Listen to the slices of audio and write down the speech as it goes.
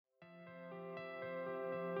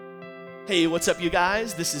Hey, what's up, you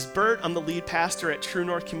guys? This is Bert. I'm the lead pastor at True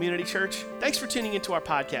North Community Church. Thanks for tuning into our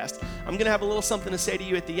podcast. I'm going to have a little something to say to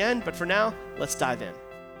you at the end, but for now, let's dive in.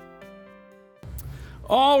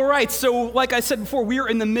 All right, so like I said before, we are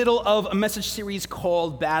in the middle of a message series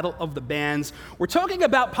called Battle of the Bands. We're talking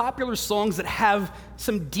about popular songs that have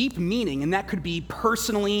some deep meaning, and that could be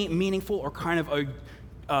personally meaningful or kind of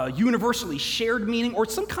a universally shared meaning, or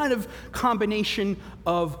some kind of combination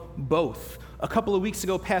of both. A couple of weeks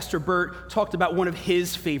ago, Pastor Bert talked about one of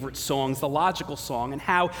his favorite songs, the Logical Song, and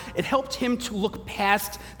how it helped him to look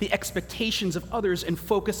past the expectations of others and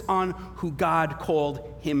focus on who God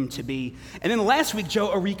called him to be. And then last week, Joe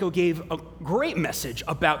Arico gave a great message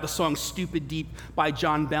about the song Stupid Deep by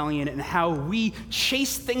John Bellion and how we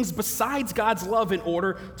chase things besides God's love in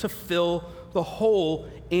order to fill the hole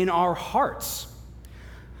in our hearts.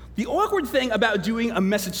 The awkward thing about doing a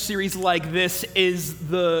message series like this is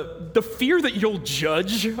the fear that you'll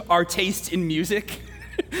judge our taste in music.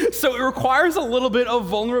 So it requires a little bit of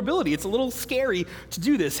vulnerability. It's a little scary to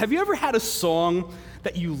do this. Have you ever had a song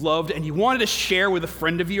that you loved and you wanted to share with a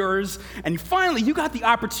friend of yours, and finally you got the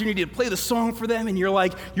opportunity to play the song for them, and you're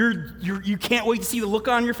like, you can't wait to see the look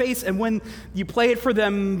on your face, and when you play it for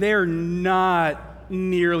them, they're not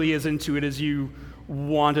nearly as into it as you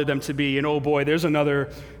wanted them to be, and oh boy, there's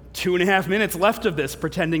another 2.5 minutes left of this,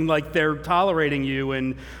 pretending like they're tolerating you,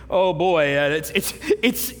 and oh boy,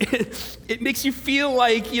 it makes you feel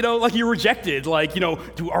like like you're rejected. Like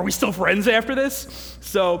are we still friends after this?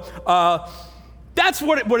 So that's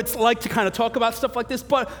what it's like to kind of talk about stuff like this.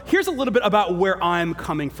 But here's a little bit about where I'm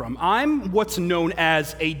coming from. I'm what's known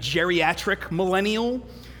as a geriatric millennial.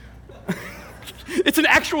 It's an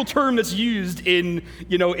actual term that's used in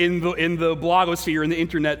the blogosphere, in the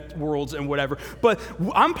internet worlds and whatever. But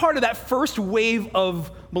I'm part of that first wave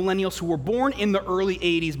of millennials who were born in the early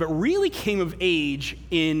 80s, but really came of age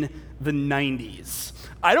in the 90s.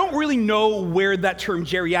 I don't really know where that term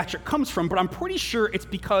geriatric comes from, but I'm pretty sure it's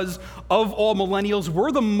because of all millennials,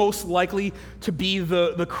 we're the most likely to be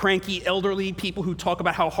the cranky elderly people who talk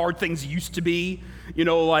about how hard things used to be.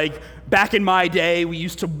 Like back in my day, we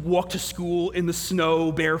used to walk to school in the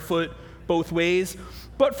snow barefoot both ways.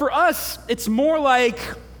 But for us, it's more like,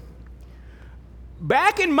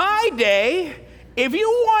 back in my day, if you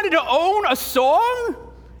wanted to own a song,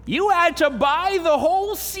 you had to buy the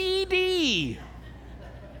whole CD.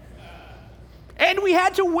 And we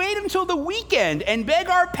had to wait until the weekend and beg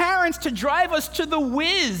our parents to drive us to the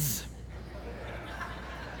Wiz.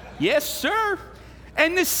 Yes, sir.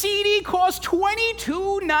 And the CD cost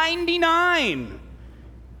 $22.99.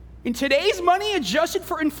 In today's money, adjusted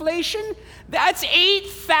for inflation, that's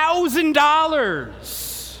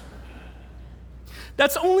 $8,000.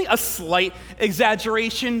 That's only a slight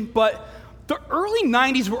exaggeration, but the early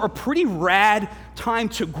 90s were a pretty rad time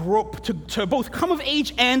to grow, to both come of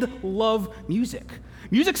age and love music.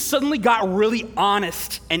 Music suddenly got really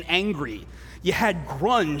honest and angry. You had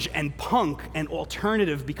grunge and punk and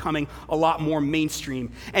alternative becoming a lot more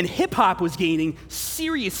mainstream. And hip-hop was gaining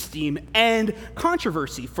serious steam and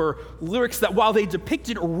controversy for lyrics that, while they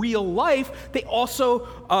depicted real life, they also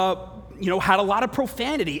had a lot of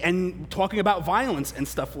profanity and talking about violence and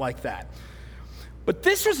stuff like that. But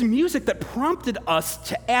this was music that prompted us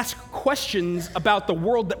to ask questions about the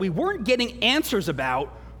world that we weren't getting answers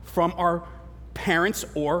about from our parents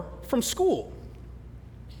or from school.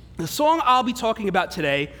 The song I'll be talking about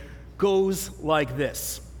today goes like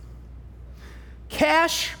this.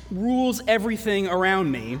 Cash rules everything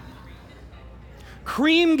around me.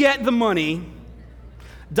 Cream get the money.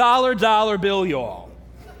 Dollar, dollar bill, y'all.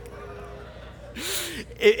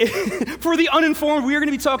 For the uninformed, we are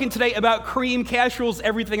going to be talking today about Cream, Cash Rules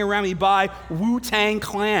Everything Around Me by Wu-Tang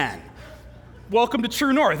Clan. Welcome to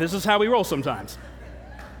True North. This is how we roll sometimes.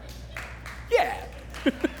 Yeah.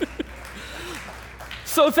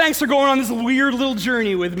 So thanks for going on this weird little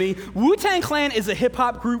journey with me. Wu-Tang Clan is a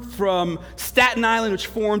hip-hop group from Staten Island, which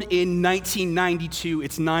formed in 1992.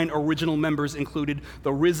 Its 9 original members included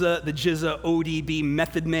the RZA, the GZA, ODB,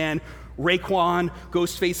 Method Man, Raekwon,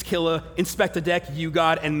 Ghostface Killah, Inspectah Deck,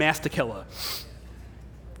 U-God, and Masta Killa.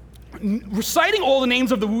 Reciting all the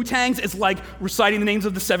names of the Wu-Tangs is like reciting the names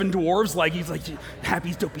of the 7 dwarves. Like he's like,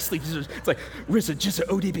 Happy, Dopey, Sleep. It's like RZA, GZA,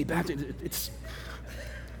 ODB, it's...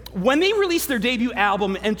 When they released their debut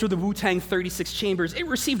album, Enter the Wu-Tang 36 Chambers, it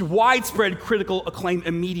received widespread critical acclaim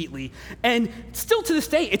immediately. And still to this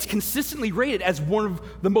day, it's consistently rated as one of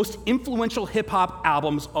the most influential hip-hop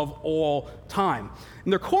albums of all time.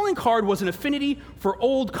 And their calling card was an affinity for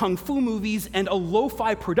old kung fu movies and a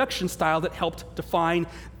lo-fi production style that helped define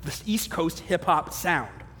the East Coast hip-hop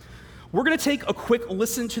sound. We're going to take a quick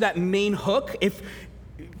listen to that main hook. If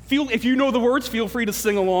If you know the words, feel free to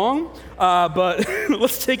sing along, but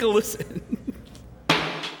let's take a listen.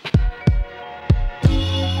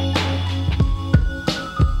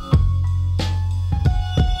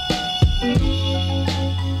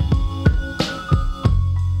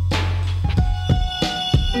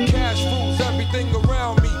 Cash rules everything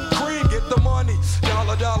around me. Cream, get the money.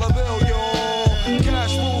 Dollar, dollar bill, yo.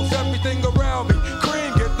 Cash rules everything around me.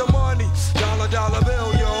 Cream, get the money. Dollar, dollar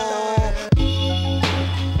bill, yo.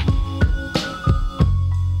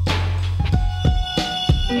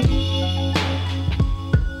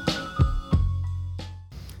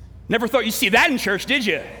 Never thought you'd see that in church, did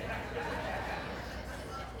you?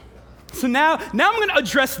 So now I'm going to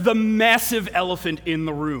address the massive elephant in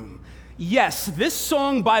the room. Yes, this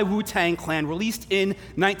song by Wu-Tang Clan, released in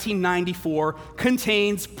 1994,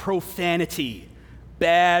 contains profanity,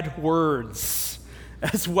 bad words,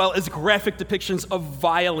 as well as graphic depictions of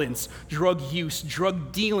violence, drug use,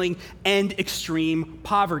 drug dealing, and extreme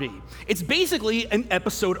poverty. It's basically an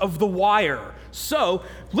episode of The Wire. So,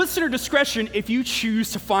 listener discretion if you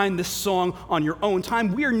choose to find this song on your own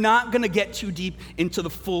time. We are not going to get too deep into the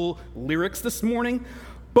full lyrics this morning,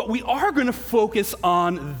 but we are going to focus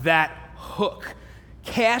on that hook.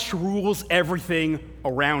 Cash rules everything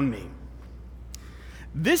around me.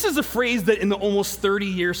 This is a phrase that in the almost 30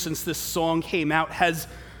 years since this song came out has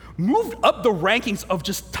moved up the rankings of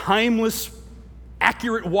just timeless,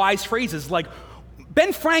 accurate, wise phrases. Like,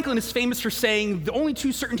 Ben Franklin is famous for saying the only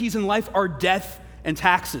two certainties in life are death and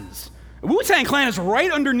taxes. Wu-Tang Clan is right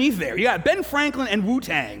underneath there. You got Ben Franklin and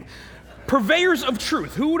Wu-Tang, purveyors of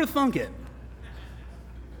truth. Who would have thunk it?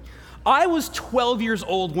 I was 12 years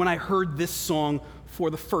old when I heard this song for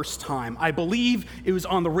the first time. I believe it was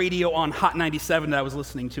on the radio on Hot 97 that I was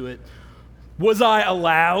listening to it. Was I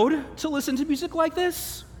allowed to listen to music like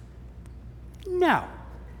this? No,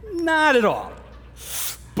 not at all.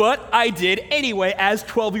 But I did anyway, as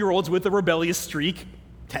 12-year-olds with a rebellious streak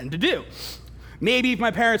tend to do. Maybe if my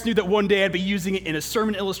parents knew that one day I'd be using it in a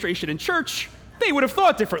sermon illustration in church, they would have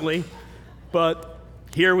thought differently. But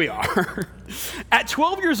here we are. At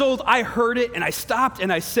 12 years old, I heard it and I stopped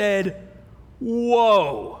and I said,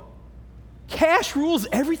 whoa, cash rules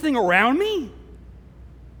everything around me?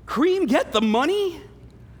 Cream, get the money?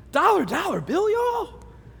 Dollar, dollar bill, y'all?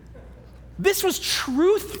 This was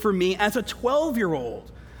truth for me as a 12-year-old.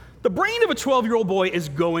 The brain of a 12-year-old boy is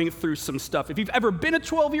going through some stuff. If you've ever been a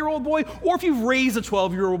 12-year-old boy, or if you've raised a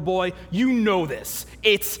 12-year-old boy, you know this.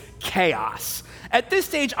 It's chaos. At this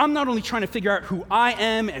stage, I'm not only trying to figure out who I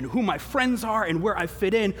am and who my friends are and where I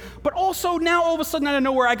fit in, but also now all of a sudden out of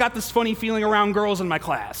nowhere, I got this funny feeling around girls in my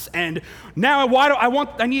class. And now I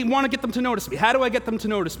want to get them to notice me. How do I get them to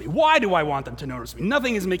notice me? Why do I want them to notice me?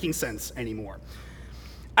 Nothing is making sense anymore.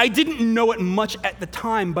 I didn't know it much at the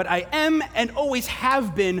time, but I am and always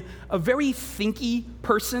have been a very thinky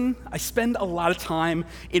person. I spend a lot of time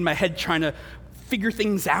in my head trying to figure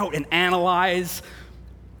things out and analyze.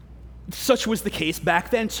 Such was the case back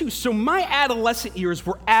then, too. So my adolescent years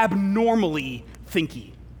were abnormally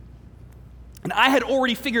thinky. And I had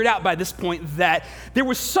already figured out by this point that there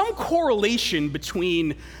was some correlation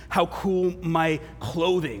between how cool my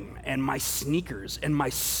clothing and my sneakers and my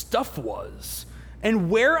stuff was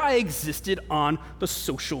and where I existed on the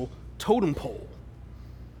social totem pole.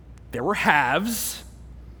 There were haves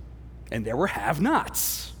and there were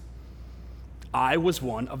have-nots. I was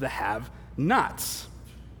one of the have-nots.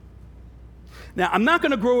 Now, I'm not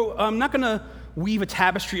going to weave a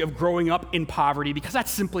tapestry of growing up in poverty because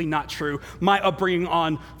that's simply not true. My upbringing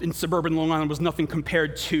in suburban Long Island was nothing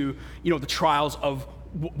compared to, the trials of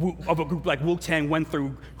a group like Wu-Tang went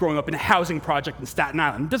through growing up in a housing project in Staten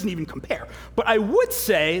Island. It doesn't even compare. But I would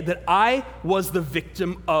say that I was the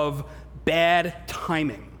victim of bad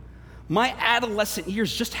timing. My adolescent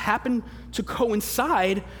years just happened to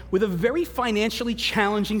coincide with a very financially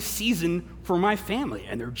challenging season for my family,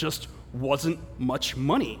 and there just wasn't much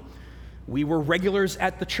money. We were regulars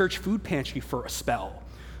at the church food pantry for a spell.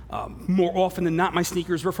 More often than not, my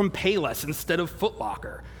sneakers were from Payless instead of Foot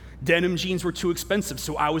Locker. Denim jeans were too expensive,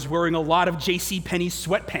 so I was wearing a lot of JCPenney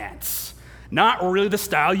sweatpants. Not really the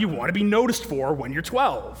style you want to be noticed for when you're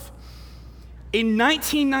 12. In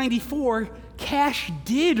 1994, cash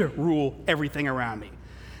did rule everything around me.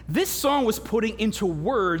 This song was putting into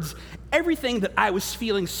words everything that I was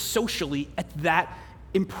feeling socially at that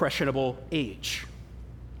impressionable age.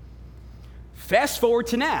 Fast forward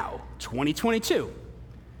to now, 2022.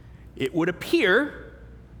 It would appear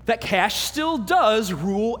that cash still does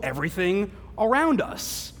rule everything around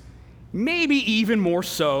us, maybe even more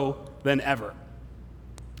so than ever.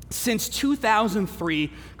 Since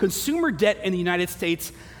 2003, consumer debt in the United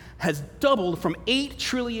States has doubled from $8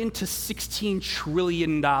 trillion to $16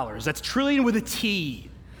 trillion. That's trillion with a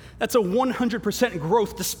T. That's a 100%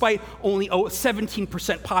 growth despite only a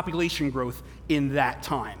 17% population growth in that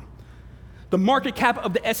time. The market cap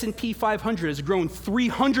of the S&P 500 has grown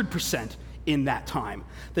 300% in that time.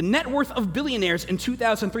 The net worth of billionaires in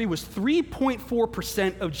 2003 was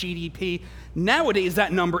 3.4% of GDP. Nowadays,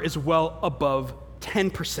 that number is well above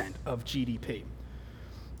 10% of GDP.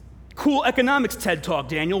 Cool economics TED Talk,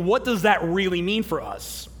 Daniel. What does that really mean for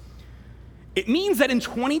us? It means that in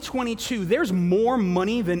 2022, there's more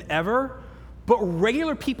money than ever, but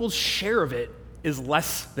regular people's share of it is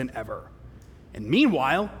less than ever. And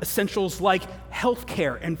meanwhile, essentials like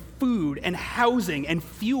healthcare and food and housing and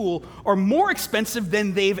fuel are more expensive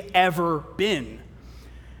than they've ever been.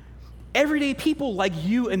 Everyday people like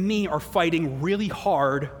you and me are fighting really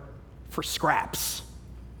hard for scraps.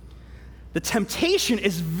 The temptation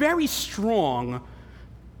is very strong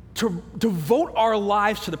to devote our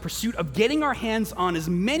lives to the pursuit of getting our hands on as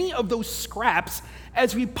many of those scraps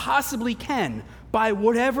as we possibly can by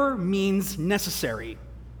whatever means necessary.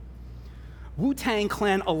 Wu-Tang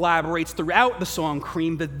Clan elaborates throughout the song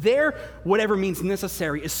Cream that their whatever means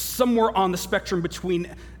necessary is somewhere on the spectrum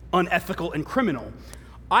between unethical and criminal.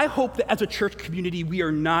 I hope that as a church community, we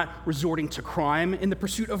are not resorting to crime in the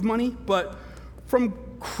pursuit of money, but from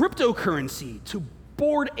cryptocurrency to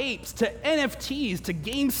Bored Apes to NFTs to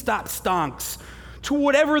GameStop stonks to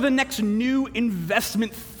whatever the next new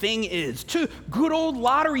investment thing is, to good old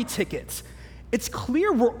lottery tickets. It's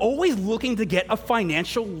clear we're always looking to get a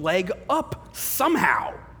financial leg up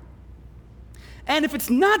somehow. And if it's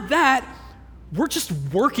not that, we're just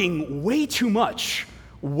working way too much,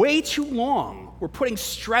 way too long. We're putting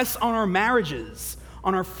stress on our marriages,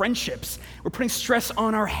 on our friendships. We're putting stress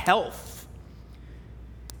on our health.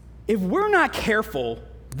 If we're not careful,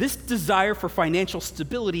 this desire for financial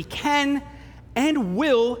stability can and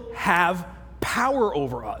will have power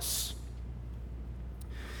over us.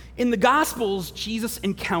 In the Gospels, Jesus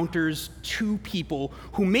encounters two people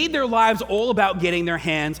who made their lives all about getting their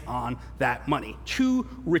hands on that money, two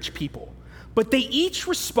rich people. But they each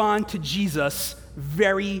respond to Jesus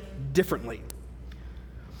very differently.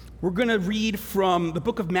 We're going to read from the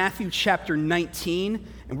book of Matthew, chapter 19,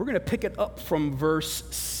 and we're going to pick it up from verse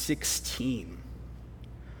 16.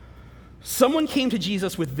 Someone came to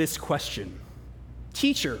Jesus with this question: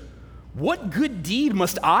 "Teacher, what good deed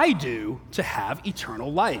must I do to have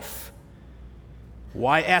eternal life?"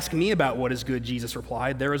 "Why ask me about what is good?" Jesus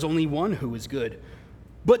replied. "There is only one who is good.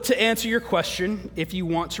 But to answer your question, if you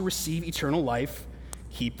want to receive eternal life,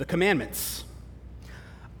 keep the commandments."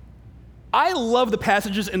 I love the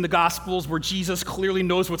passages in the Gospels where Jesus clearly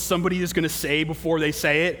knows what somebody is going to say before they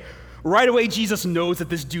say it. Right away, Jesus knows that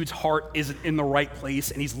this dude's heart isn't in the right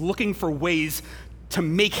place, and he's looking for ways to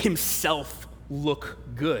make himself look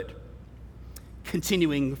good.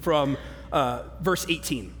 Continuing from verse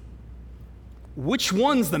 18. "Which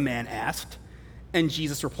ones?" the man asked. And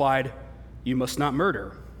Jesus replied, "You must not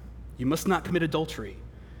murder. You must not commit adultery.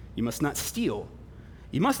 You must not steal.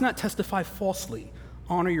 You must not testify falsely.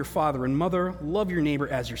 Honor your father and mother. Love your neighbor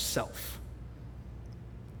as yourself."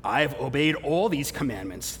 "I have obeyed all these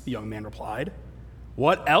commandments," the young man replied.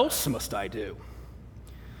 "What else must I do?"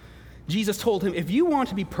 Jesus told him, "If you want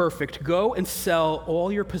to be perfect, go and sell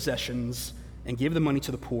all your possessions and give the money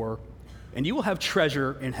to the poor, and you will have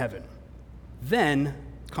treasure in heaven. Then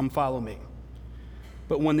come follow me."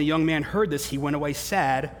 But when the young man heard this, he went away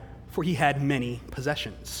sad, for he had many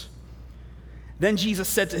possessions. Then Jesus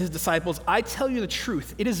said to his disciples, "I tell you the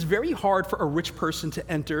truth, it is very hard for a rich person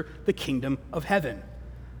to enter the kingdom of heaven.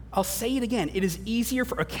 I'll say it again, it is easier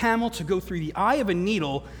for a camel to go through the eye of a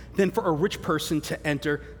needle than for a rich person to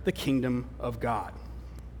enter the kingdom of God."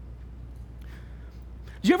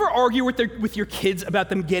 Do you ever argue with your kids about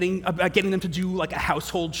getting them to do like a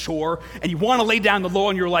household chore, and you want to lay down the law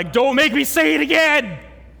and you're like, "Don't make me say it again.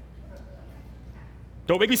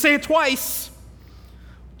 Don't make me say it twice."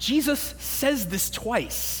 Jesus says this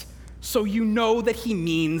twice, so you know that he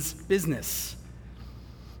means business.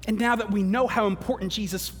 And now that we know how important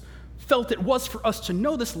Jesus felt it was for us to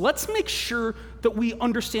know this, let's make sure that we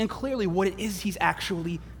understand clearly what it is he's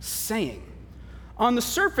actually saying. On the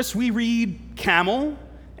surface, we read camel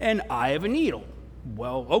and eye of a needle.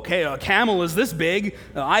 Well, okay, a camel is this big,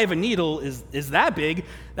 the eye of a needle is that big.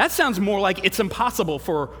 That sounds more like it's impossible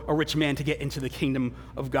for a rich man to get into the kingdom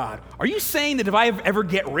of God. Are you saying that if I ever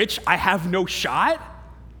get rich, I have no shot?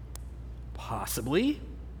 Possibly,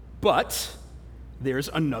 but there's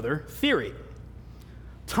another theory.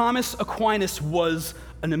 Thomas Aquinas was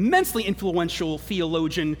an immensely influential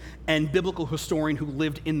theologian and biblical historian who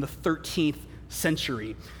lived in the 13th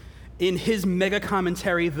century. in his mega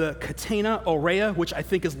commentary, the Catena Aurea, which I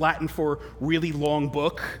think is Latin for really long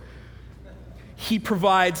book, he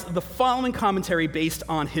provides the following commentary based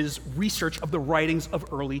on his research of the writings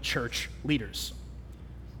of early church leaders.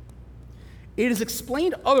 It is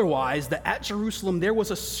explained otherwise that at Jerusalem there was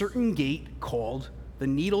a certain gate called the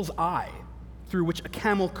Needle's Eye, through which a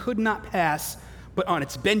camel could not pass but on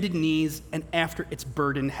its bended knees and after its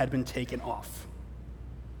burden had been taken off.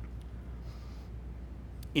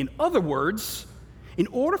 In other words, in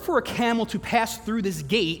order for a camel to pass through this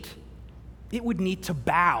gate, it would need to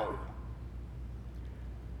bow.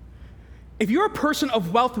 If you're a person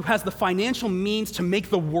of wealth who has the financial means to make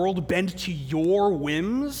the world bend to your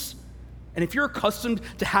whims, and if you're accustomed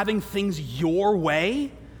to having things your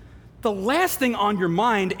way, the last thing on your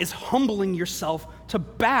mind is humbling yourself to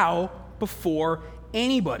bow before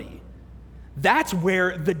anybody. That's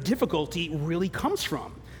where the difficulty really comes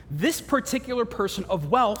from. This particular person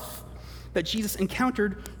of wealth that Jesus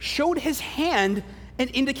encountered showed his hand and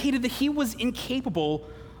indicated that he was incapable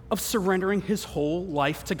of surrendering his whole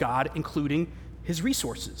life to God, including his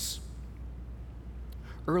resources.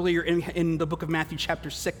 Earlier in the book of Matthew, chapter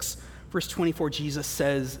 6, verse 24, Jesus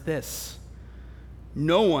says this: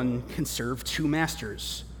 "No one can serve two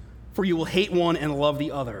masters, for you will hate one and love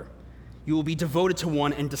the other. You will be devoted to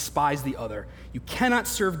one and despise the other. You cannot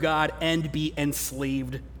serve God and be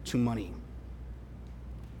enslaved to money."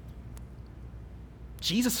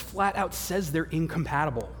 Jesus flat out says they're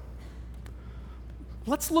incompatible.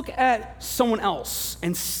 Let's look at someone else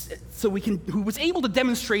who was able to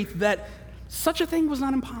demonstrate that such a thing was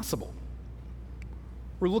not impossible.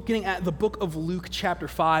 We're looking at the book of Luke chapter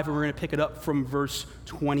 5, and we're going to pick it up from verse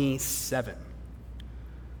 27.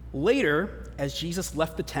 Later, as Jesus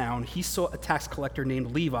left the town, he saw a tax collector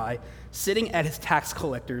named Levi sitting at his tax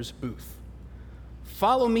collector's booth.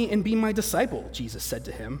 "Follow me and be my disciple," Jesus said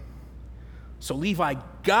to him. So Levi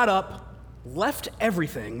got up, left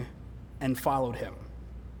everything, and followed him.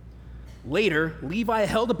 Later, Levi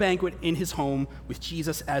held a banquet in his home with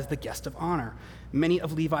Jesus as the guest of honor. Many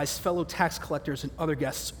of Levi's fellow tax collectors and other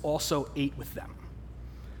guests also ate with them.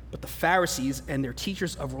 But the Pharisees and their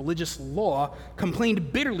teachers of religious law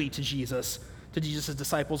complained bitterly to Jesus'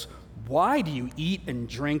 disciples, "Why do you eat and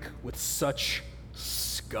drink with such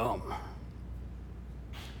scum?"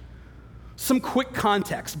 Some quick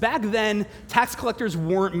context. Back then, tax collectors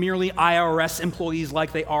weren't merely IRS employees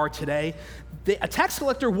like they are today. A tax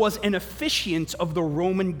collector was an officiant of the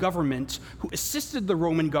Roman government who assisted the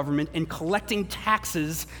Roman government in collecting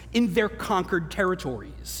taxes in their conquered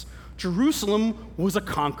territories. Jerusalem was a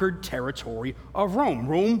conquered territory of Rome.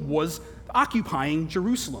 Rome was occupying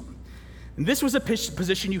Jerusalem. And this was a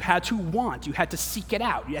position you had to want. You had to seek it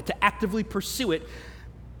out. You had to actively pursue it.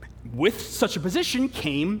 With such a position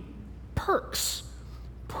came perks.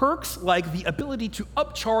 Perks like the ability to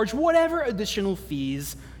upcharge whatever additional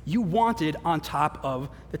fees you wanted on top of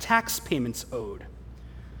the tax payments owed.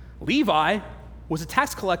 Levi was a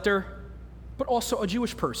tax collector, but also a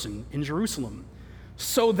Jewish person in Jerusalem.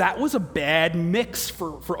 So that was a bad mix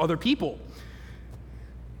for other people.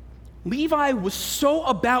 Levi was so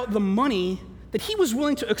about the money that he was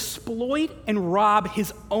willing to exploit and rob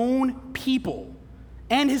his own people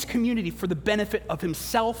and his community for the benefit of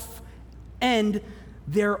himself and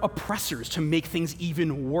their oppressors to make things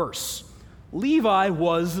even worse. Levi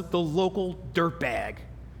was the local dirtbag.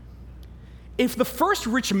 If the first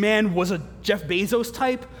rich man was a Jeff Bezos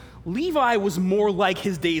type, Levi was more like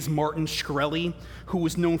his day's Martin Shkreli, who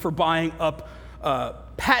was known for buying up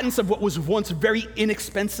patents of what was once very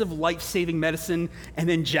inexpensive life-saving medicine and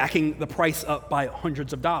then jacking the price up by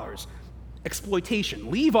hundreds of dollars. Exploitation.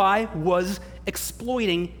 Levi was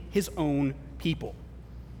exploiting his own people.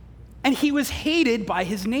 And he was hated by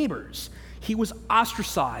his neighbors. He was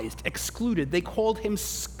ostracized, excluded. They called him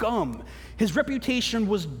scum. His reputation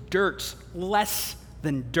was dirt, less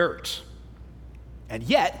than dirt. And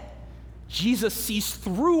yet, Jesus sees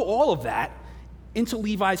through all of that into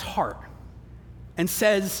Levi's heart and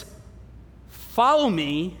says, "Follow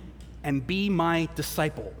me and be my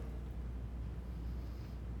disciple."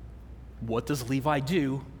 What does Levi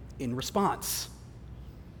do in response?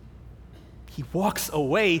 He walks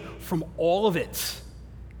away from all of it.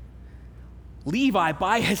 Levi,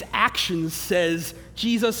 by his actions, says,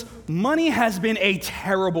 "Jesus, money has been a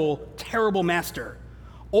terrible, terrible master.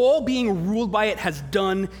 All being ruled by it has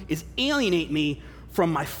done is alienate me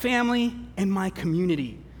from my family and my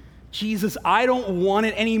community. Jesus, I don't want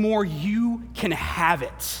it anymore. You can have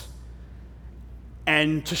it."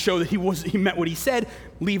 And to show that he meant what he said,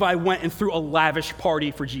 Levi went and threw a lavish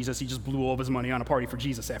party for Jesus. He just blew all of his money on a party for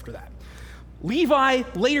Jesus after that. Levi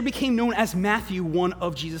later became known as Matthew, one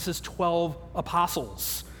of Jesus' 12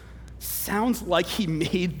 apostles. Sounds like he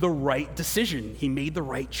made the right decision. He made the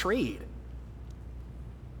right trade.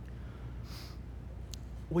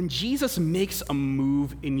 When Jesus makes a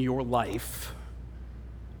move in your life,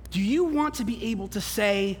 do you want to be able to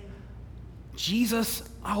say, Jesus,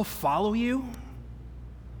 I'll follow you?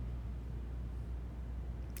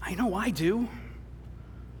 I know I do.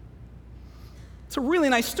 It's a really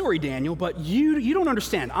nice story, Daniel, but you don't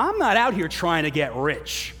understand. I'm not out here trying to get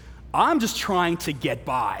rich. I'm just trying to get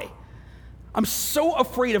by. I'm so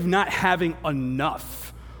afraid of not having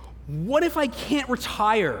enough. What if I can't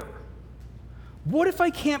retire? What if I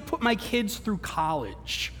can't put my kids through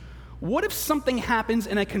college? What if something happens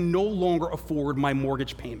and I can no longer afford my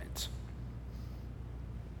mortgage payment?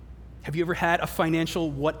 Have you ever had a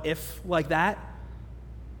financial what if like that?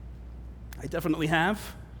 I definitely have.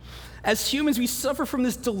 As humans, we suffer from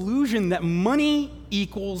this delusion that money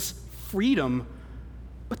equals freedom.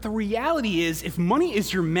 But the reality is, if money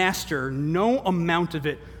is your master, no amount of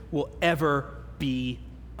it will ever be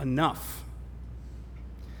enough.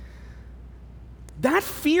 That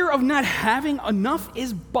fear of not having enough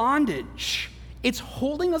is bondage. It's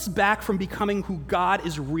holding us back from becoming who God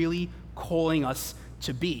is really calling us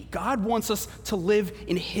to be. God wants us to live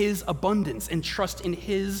in His abundance and trust in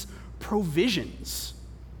His provisions.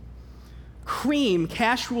 Cream,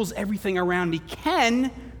 cash rules everything around me,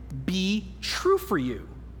 can be true for you.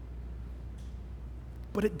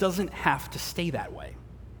 But it doesn't have to stay that way.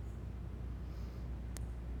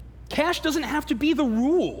 Cash doesn't have to be the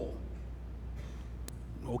rule.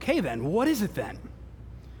 Okay then, what is it then?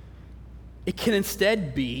 It can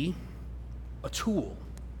instead be a tool.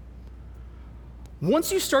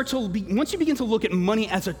 Once you begin to look at money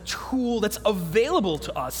as a tool that's available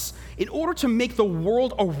to us in order to make the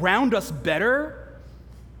world around us better,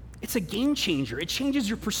 it's a game changer. It changes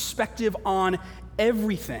your perspective on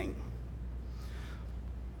everything.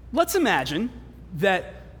 Let's imagine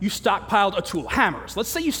that you stockpiled a tool, hammers. Let's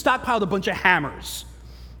say you stockpiled a bunch of hammers.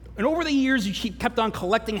 And over the years, you kept on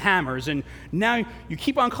collecting hammers, and now you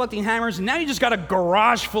keep on collecting hammers, and now you just got a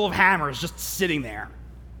garage full of hammers just sitting there.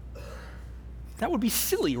 That would be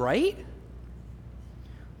silly, right?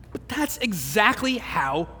 But that's exactly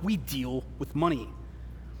how we deal with money.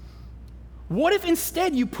 What if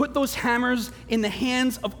instead you put those hammers in the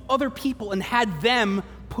hands of other people and had them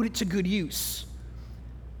put it to good use?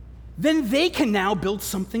 Then they can now build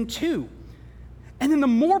something too. And then the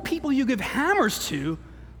more people you give hammers to,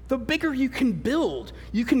 the bigger you can build.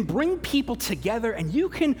 You can bring people together and you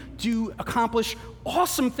can accomplish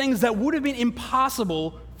awesome things that would have been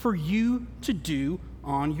impossible for you to do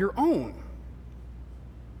on your own.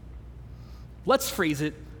 Let's phrase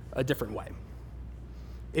it a different way.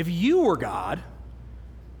 If you were God,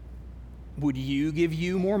 would you give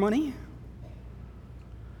you more money?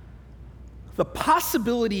 The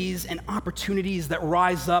possibilities and opportunities that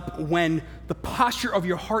rise up when the posture of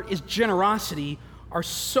your heart is generosity are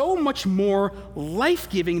so much more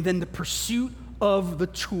life-giving than the pursuit of the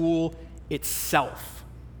tool itself.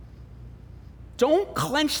 Don't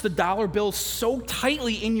clench the dollar bill so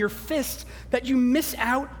tightly in your fist that you miss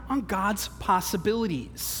out on God's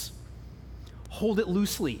possibilities. Hold it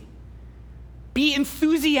loosely. Be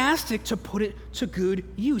enthusiastic to put it to good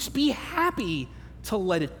use. Be happy to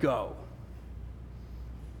let it go.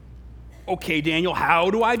 Okay, Daniel, how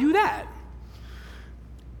do I do that?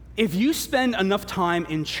 If you spend enough time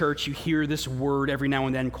in church, you hear this word every now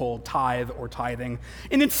and then called tithe or tithing.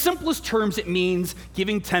 In its simplest terms, it means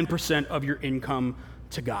giving 10% of your income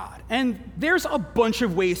to God. And there's a bunch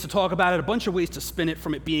of ways to talk about it, a bunch of ways to spin it,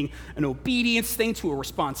 from it being an obedience thing to a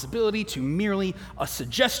responsibility to merely a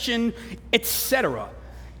suggestion, etc.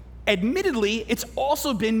 Admittedly, it's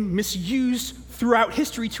also been misused throughout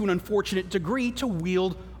history to an unfortunate degree to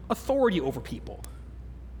wield authority over people.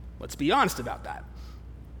 Let's be honest about that.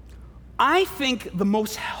 I think the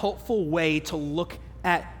most helpful way to look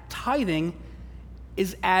at tithing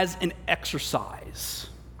is as an exercise.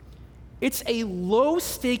 It's a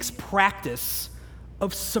low-stakes practice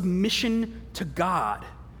of submission to God.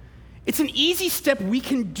 It's an easy step we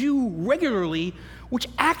can do regularly, which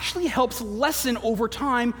actually helps lessen over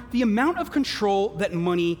time the amount of control that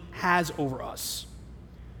money has over us.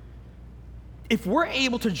 If we're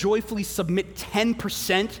able to joyfully submit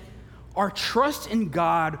 10%, our trust in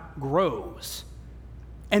God grows.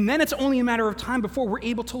 And then it's only a matter of time before we're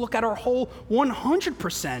able to look at our whole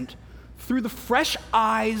 100% through the fresh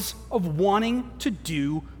eyes of wanting to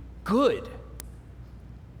do good.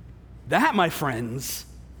 That, my friends,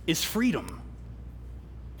 is freedom.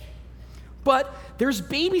 But there's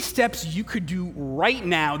baby steps you could do right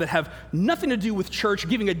now that have nothing to do with church,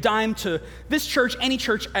 giving a dime to this church, any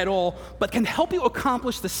church at all, but can help you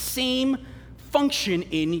accomplish the same function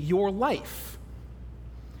in your life.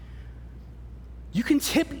 You can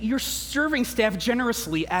tip your serving staff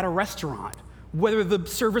generously at a restaurant, whether the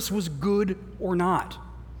service was good or not.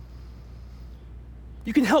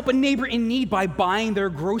 You can help a neighbor in need by buying their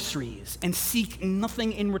groceries and seek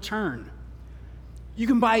nothing in return. You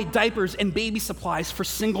can buy diapers and baby supplies for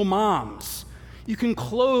single moms. You can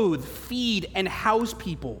clothe, feed, and house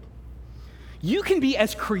people. You can be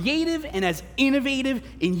as creative and as innovative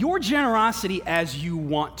in your generosity as you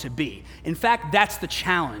want to be. In fact, that's the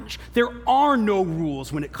challenge. There are no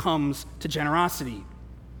rules when it comes to generosity.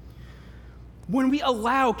 When we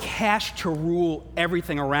allow cash to rule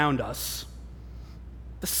everything around us,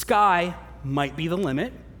 the sky might be the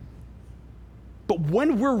limit. But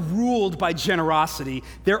when we're ruled by generosity,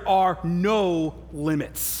 there are no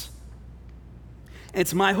limits. And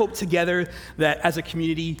it's my hope together that as a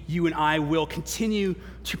community, you and I will continue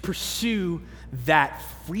to pursue that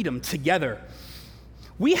freedom together.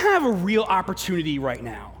 We have a real opportunity right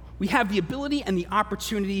now. We have the ability and the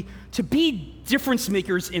opportunity to be difference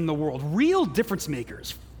makers in the world, real difference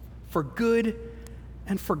makers for good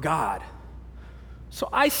and for God. So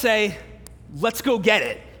I say, let's go get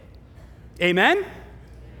it. Amen?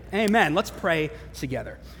 Amen. Let's pray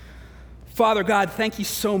together. Father God, thank you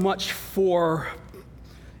so much for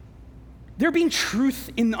there being truth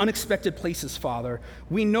in unexpected places, Father.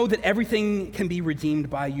 We know that everything can be redeemed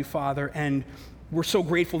by you, Father, and we're so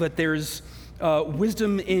grateful that there's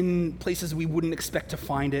wisdom in places we wouldn't expect to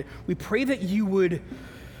find it. We pray that you would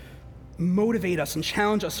motivate us and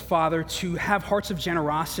challenge us, Father, to have hearts of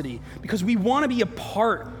generosity because we want to be a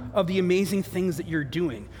part of the amazing things that you're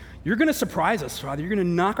doing. You're going to surprise us, Father. You're going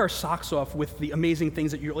to knock our socks off with the amazing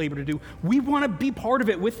things that you're able to do. We want to be part of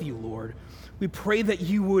it with you, Lord. We pray that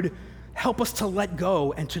you would help us to let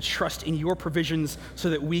go and to trust in your provisions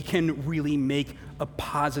so that we can really make a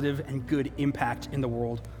positive and good impact in the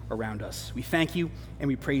world around us. We thank you and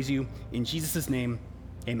we praise you. In Jesus' name,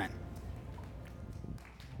 amen.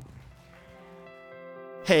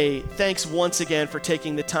 Hey, thanks once again for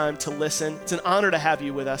taking the time to listen. It's an honor to have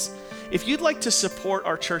you with us. If you'd like to support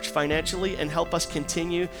our church financially and help us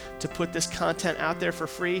continue to put this content out there for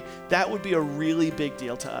free, that would be a really big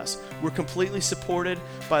deal to us. We're completely supported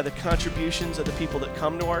by the contributions of the people that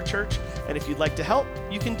come to our church, and if you'd like to help,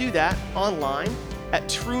 you can do that online at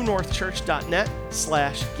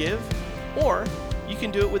truenorthchurch.net/give, or you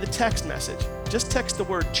can do it with a text message. Just text the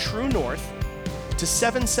word True North to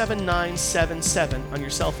 77977 on your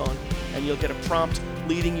cell phone, and you'll get a prompt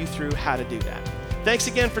leading you through how to do that. Thanks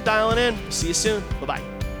again for dialing in. See you soon. Bye-bye.